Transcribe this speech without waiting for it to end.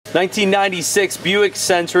1996 Buick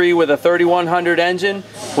Century with a 3100 engine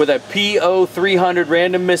with a P0300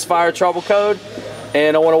 random misfire trouble code.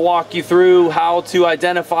 And I want to walk you through how to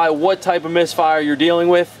identify what type of misfire you're dealing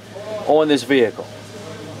with on this vehicle.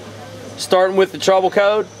 Starting with the trouble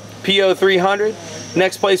code, P0300.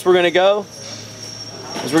 Next place we're going to go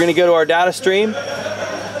is we're going to go to our data stream.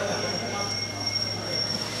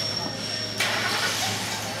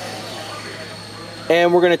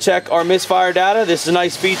 And we're going to check our misfire data. This is a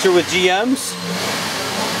nice feature with GMs.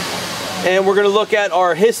 And we're going to look at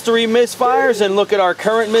our history misfires and look at our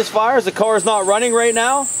current misfires. The car is not running right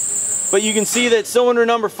now, but you can see that cylinder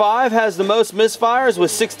number 5 has the most misfires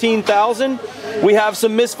with 16,000. We have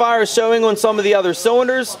some misfires showing on some of the other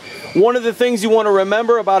cylinders. One of the things you want to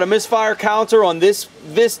remember about a misfire counter on this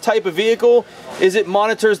type of vehicle is it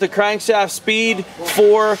monitors the crankshaft speed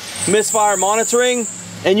for misfire monitoring.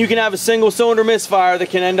 And you can have a single cylinder misfire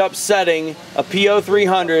that can end up setting a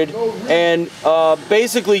P0300 and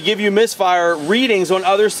basically give you misfire readings on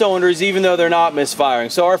other cylinders even though they're not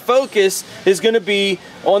misfiring. So our focus is going to be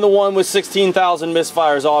on the one with 16,000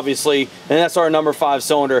 misfires, obviously, and that's our number 5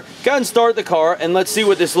 cylinder. Go ahead and start the car and let's see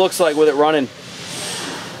what this looks like with it running.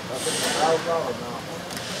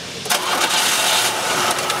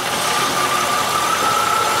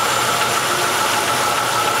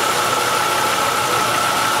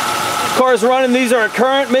 Car's running. These are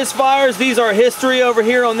current misfires. These are history over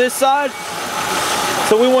here on this side.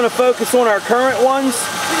 So we want to focus on our current ones.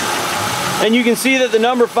 And you can see that the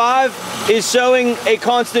number 5 is showing a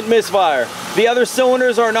constant misfire. The other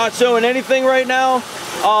cylinders are not showing anything right now.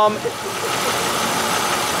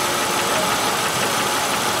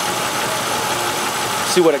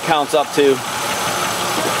 See what it counts up to.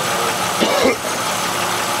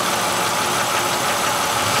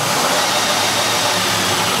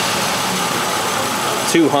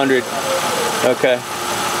 $200. Okay.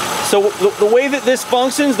 So the way that this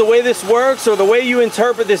functions, the way this works, or the way you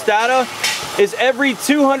interpret this data is every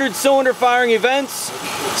 200 cylinder firing events,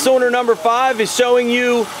 cylinder number 5 is showing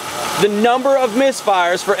you the number of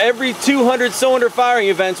misfires for every 200 cylinder firing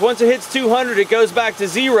events. Once it hits 200, it goes back to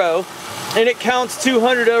 0 and it counts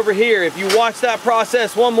 200 over here. If you watch that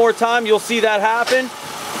process one more time, you'll see that happen.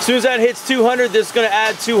 As soon as that hits 200, this is going to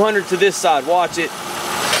add 200 to this side. Watch it.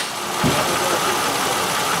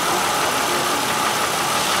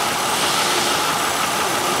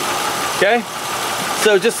 Okay,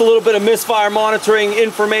 so just a little bit of misfire monitoring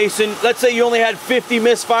information. Let's say you only had 50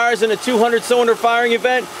 misfires in a 200 cylinder firing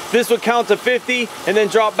event. This would count to 50 and then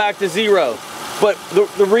drop back to 0. But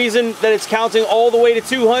the reason that it's counting all the way to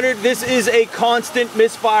 200, this is a constant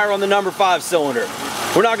misfire on the number 5 cylinder.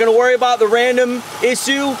 We're not going to worry about the random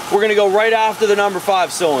issue. We're going to go right after the number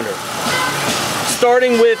 5 cylinder.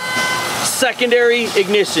 Starting with secondary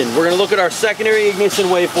ignition. We're going to look at our secondary ignition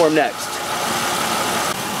waveform next.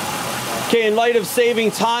 Okay, in light of saving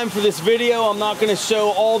time for this video, I'm not going to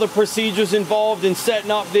show all the procedures involved in setting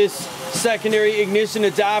up this secondary ignition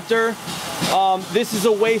adapter. This is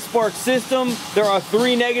a wave spark system. There are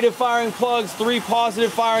 3 negative firing plugs, 3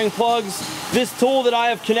 positive firing plugs. This tool that I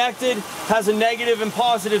have connected has a negative and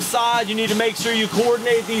positive side. You need to make sure you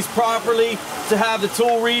coordinate these properly to have the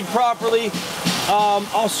tool read properly.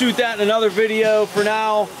 I'll shoot that in another video. For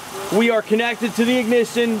now, we are connected to the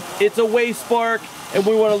ignition. It's a wave spark. And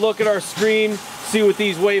we want to look at our screen, see what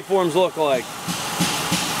these waveforms look like.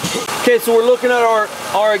 Okay, so we're looking at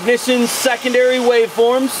our ignition secondary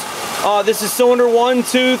waveforms. This is cylinder 1,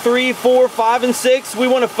 2, 3, 4, 5, and 6. We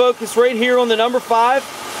want to focus right here on the number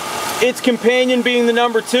 5. Its companion being the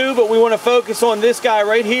number 2, but we want to focus on this guy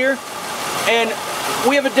right here. And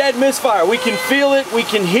we have a dead misfire. We can feel it, we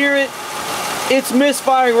can hear it. It's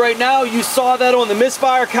misfiring right now. You saw that on the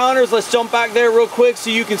misfire counters. Let's jump back there real quick so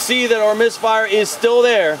you can see that our misfire is still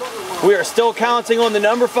there. We are still counting on the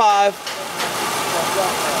number 5.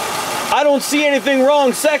 I don't see anything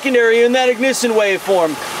wrong secondary in that ignition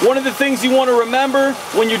waveform. One of the things you want to remember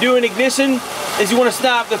when you're doing ignition is you want to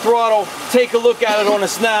snap the throttle. Take a look at it on a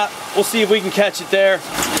snap. We'll see if we can catch it there.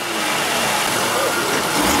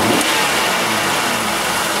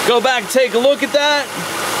 Go back and take a look at that.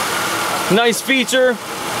 Nice feature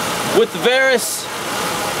with the Varus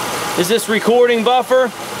is this recording buffer.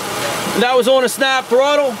 That was on a snap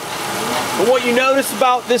throttle. And what you notice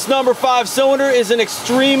about this number 5 cylinder is an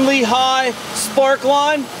extremely high spark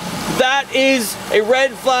line. That is a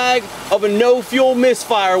red flag of a no fuel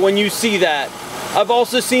misfire when you see that. I've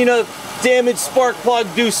also seen a damaged spark plug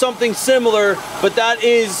do something similar, but that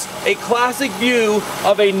is a classic view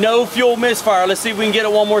of a no fuel misfire. Let's see if we can get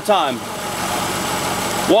it one more time.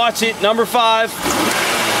 Watch it, number 5.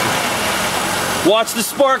 Watch the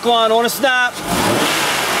spark line on a snap.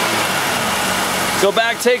 Go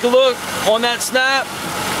back, take a look on that snap.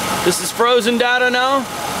 This is frozen data now.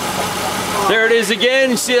 There it is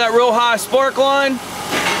again. You see that real high spark line?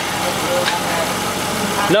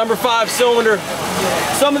 Number 5 cylinder.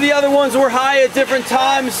 Some of the other ones were high at different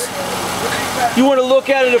times. You want to look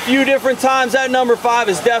at it a few different times. That number 5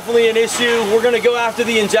 is definitely an issue. We're going to go after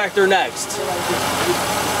the injector next.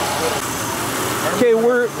 Okay,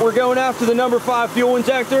 we're going after the number 5 fuel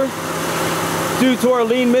injector. Due to our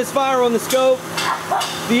lean misfire on the scope,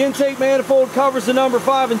 the intake manifold covers the number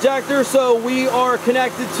 5 injector, so we are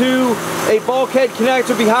connected to a bulkhead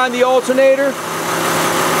connector behind the alternator.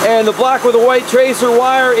 And the black with the white tracer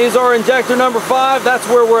wire is our injector number 5. That's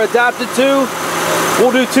where we're adapted to.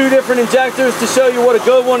 We'll do 2 different injectors to show you what a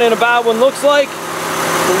good one and a bad one looks like.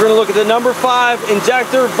 We're going to look at the number 5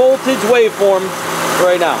 injector voltage waveform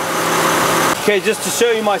right now. Okay, just to show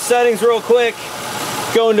you my settings real quick.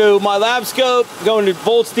 Going to my lab scope, going to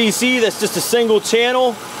volts DC, that's just a single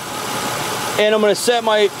channel. And I'm going to set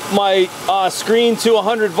my screen to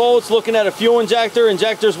 100 volts, looking at a fuel injector.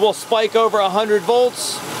 Injectors will spike over 100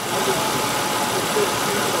 volts.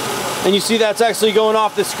 And you see that's actually going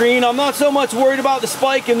off the screen. I'm not so much worried about the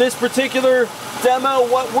spike in this particular demo.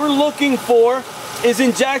 What we're looking for is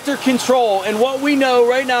injector control. And what we know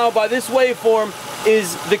right now by this waveform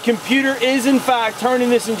is the computer is in fact turning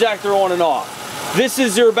this injector on and off. This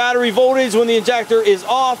is your battery voltage when the injector is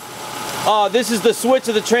off. This is the switch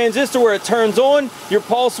of the transistor where it turns on. Your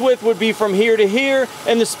pulse width would be from here to here,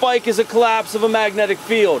 and the spike is a collapse of a magnetic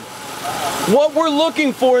field. What we're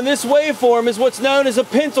looking for in this waveform is what's known as a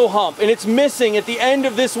pintle hump, and it's missing at the end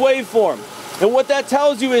of this waveform. And what that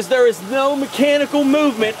tells you is there is no mechanical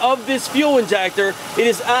movement of this fuel injector. It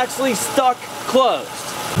is actually stuck closed.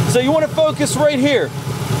 So you want to focus right here.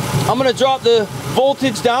 I'm going to drop the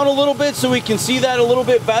voltage down a little bit so we can see that a little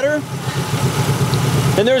bit better.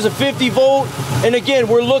 And there's a 50 volt. And again,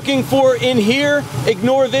 we're looking for in here,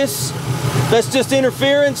 ignore this. That's just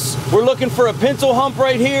interference. We're looking for a pintle hump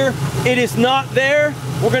right here. It is not there.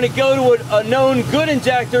 We're going to go to a known good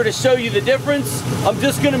injector to show you the difference. I'm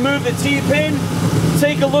just going to move the T-pin.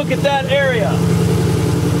 Take a look at that area.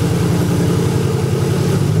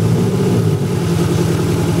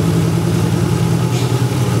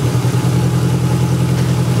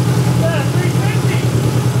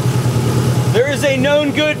 There is a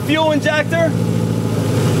known good fuel injector.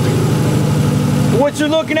 What you're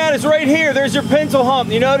looking at is right here. There's your pintle hump.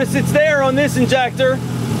 You notice it's there on this injector,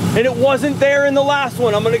 and it wasn't there in the last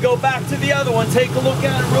one. I'm going to go back to the other one. Take a look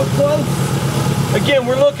at it real close. Again,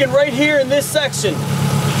 we're looking right here in this section.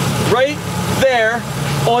 Right there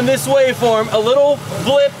on this waveform, a little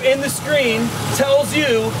blip in the screen tells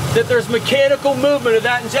you that there's mechanical movement of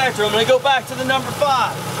that injector. I'm going to go back to the number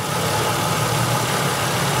 5.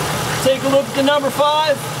 Take a look at the number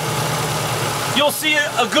 5. You'll see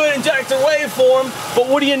a good injector waveform, but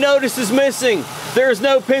what do you notice is missing? There is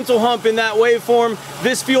no pintle hump in that waveform.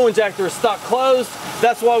 This fuel injector is stuck closed.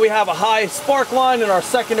 That's why we have a high spark line in our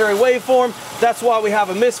secondary waveform. That's why we have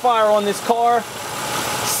a misfire on this car.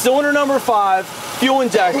 Cylinder number 5, fuel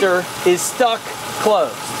injector is stuck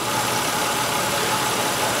closed.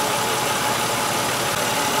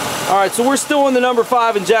 All right, so we're still in the number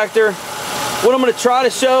 5 injector. What I'm going to try to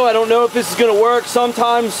show, I don't know if this is going to work.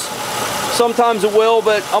 Sometimes it will,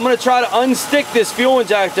 but I'm going to try to unstick this fuel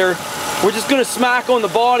injector. We're just going to smack on the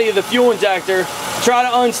body of the fuel injector, try to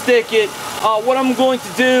unstick it. What I'm going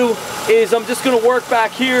to do is I'm just going to work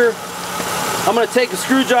back here. I'm going to take a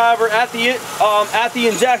screwdriver at the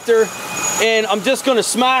injector, and I'm just going to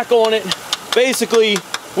smack on it basically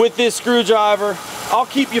with this screwdriver. I'll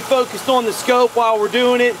keep you focused on the scope while we're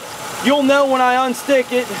doing it. You'll know when I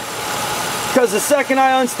unstick it, because the second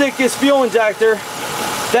I unstick this fuel injector,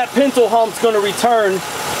 that pintle hump's going to return.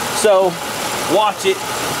 So watch it.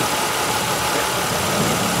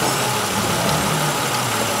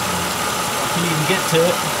 You can get to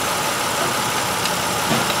it.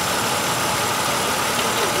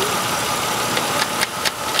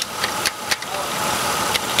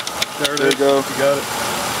 There you go. You got it.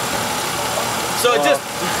 So it just...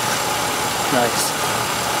 Nice.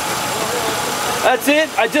 That's it.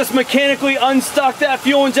 I just mechanically unstuck that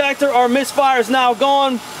fuel injector. Our misfire is now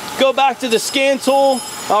gone. Go back to the scan tool.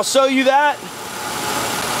 I'll show you that.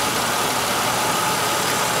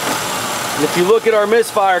 And if you look at our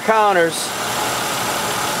misfire counters,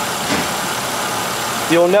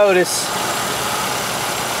 you'll notice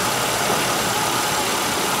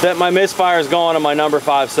that my misfire is gone on my number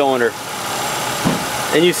 5 cylinder.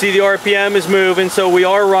 And you see the RPM is moving, so we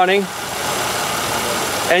are running.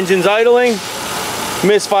 Engine's idling.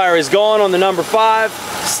 Misfire is gone on the number 5.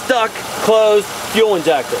 Stuck, closed fuel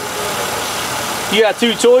injector. you got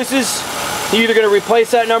two choices. You're either going to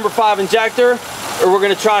replace that number 5 injector, or we're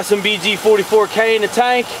going to try some BG44K in the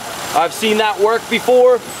tank. I've seen that work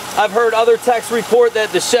before. I've heard other techs report that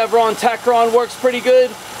the Chevron Techron works pretty good.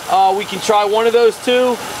 We can try one of those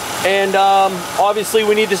too. And obviously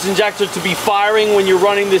we need this injector to be firing when you're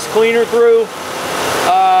running this cleaner through.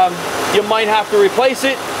 You might have to replace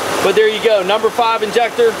it, but there you go. Number 5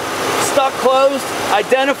 injector, stuck closed,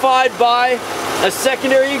 identified by a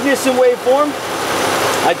secondary ignition waveform,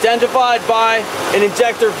 identified by an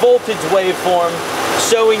injector voltage waveform,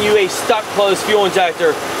 showing you a stuck closed fuel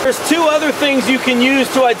injector. There's two other things you can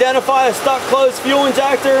use to identify a stuck closed fuel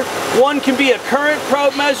injector. One can be a current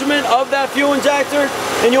probe measurement of that fuel injector,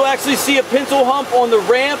 and you'll actually see a pintle hump on the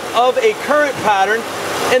ramp of a current pattern.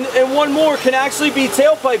 And one more can actually be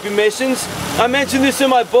tailpipe emissions. I mentioned this in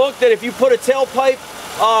my book, that if you put a tailpipe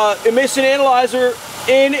emission analyzer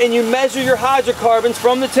in and you measure your hydrocarbons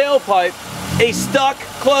from the tailpipe, a stuck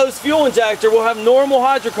closed fuel injector will have normal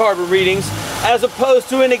hydrocarbon readings, as opposed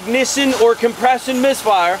to an ignition or compression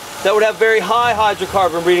misfire that would have very high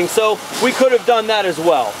hydrocarbon readings. So we could have done that as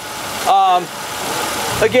well.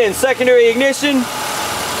 Again, secondary ignition,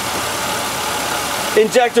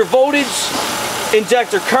 injector voltage,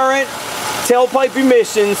 injector current, tailpipe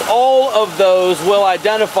emissions, all of those will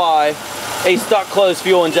identify a stuck closed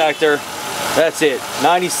fuel injector. That's it.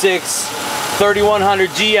 96 3100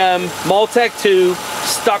 GM Multec 2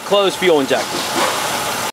 stuck closed fuel injector.